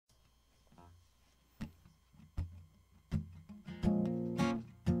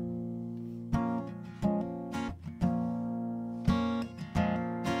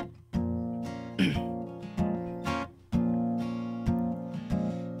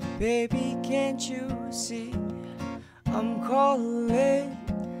Baby, can't you see I'm calling?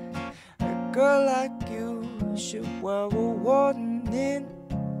 A girl like you should wear a warning.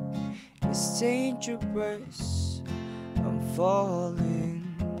 It's dangerous, I'm falling.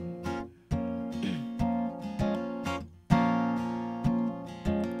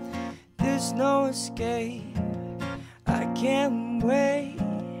 There's no escape, I can't wait.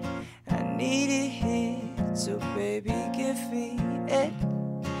 I need a hit, so baby give me it.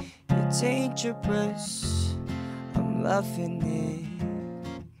 You're dangerous, I'm loving it.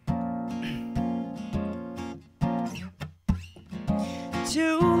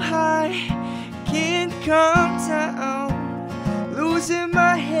 Too high, can't come down. Losing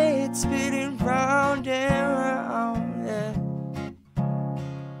my head, spinning round and round, yeah.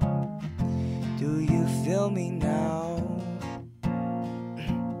 Do you feel me now?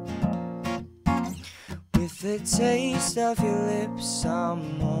 With the taste of your lips,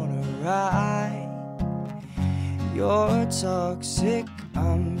 I'm on a ride. You're toxic,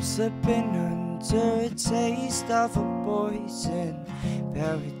 I'm slipping under a taste of a poison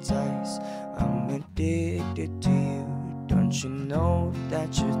paradise. I'm addicted to you, don't you know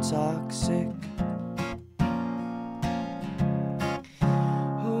that you're toxic?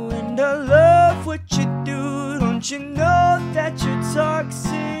 And I love what you do, don't you know that you're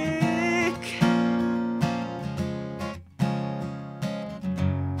toxic?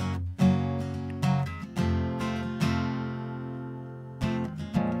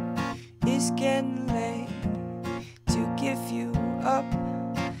 It's getting late to give you up.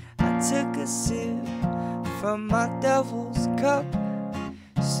 I took a sip from my devil's cup.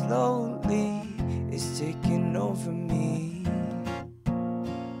 Slowly, it's taking over me.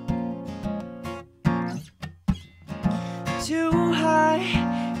 Too high,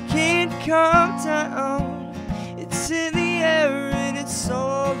 can't come down. It's in the air and it's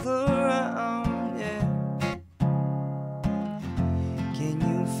all around, yeah. Can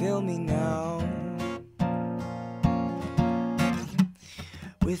you feel me now?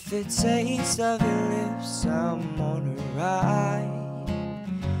 With the taste of your lips, I'm on a ride.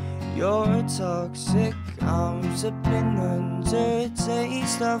 You're toxic, I'm slipping under a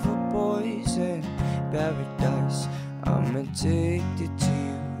taste of a poison paradise. I'm addicted to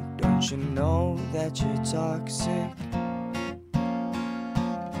you, don't you know that you're toxic?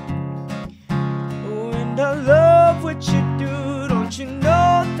 Oh, and I love what you do, don't you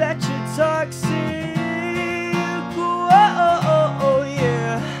know that you're toxic? Oh,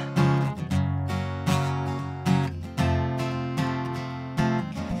 yeah.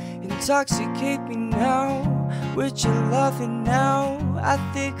 Intoxicate me now with your loving now. I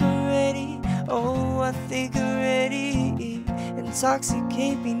think I'm ready, oh, I think I'm ready.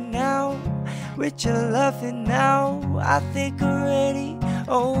 Intoxicate me now with your loving now. I think I'm ready,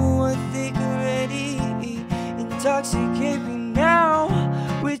 oh, I think I'm ready. Intoxicate me now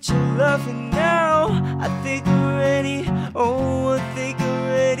with your loving now. I think I'm ready, oh, I think I'm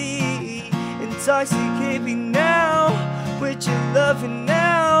ready. Intoxicate me now with your loving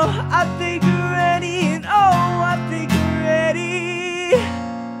now. I think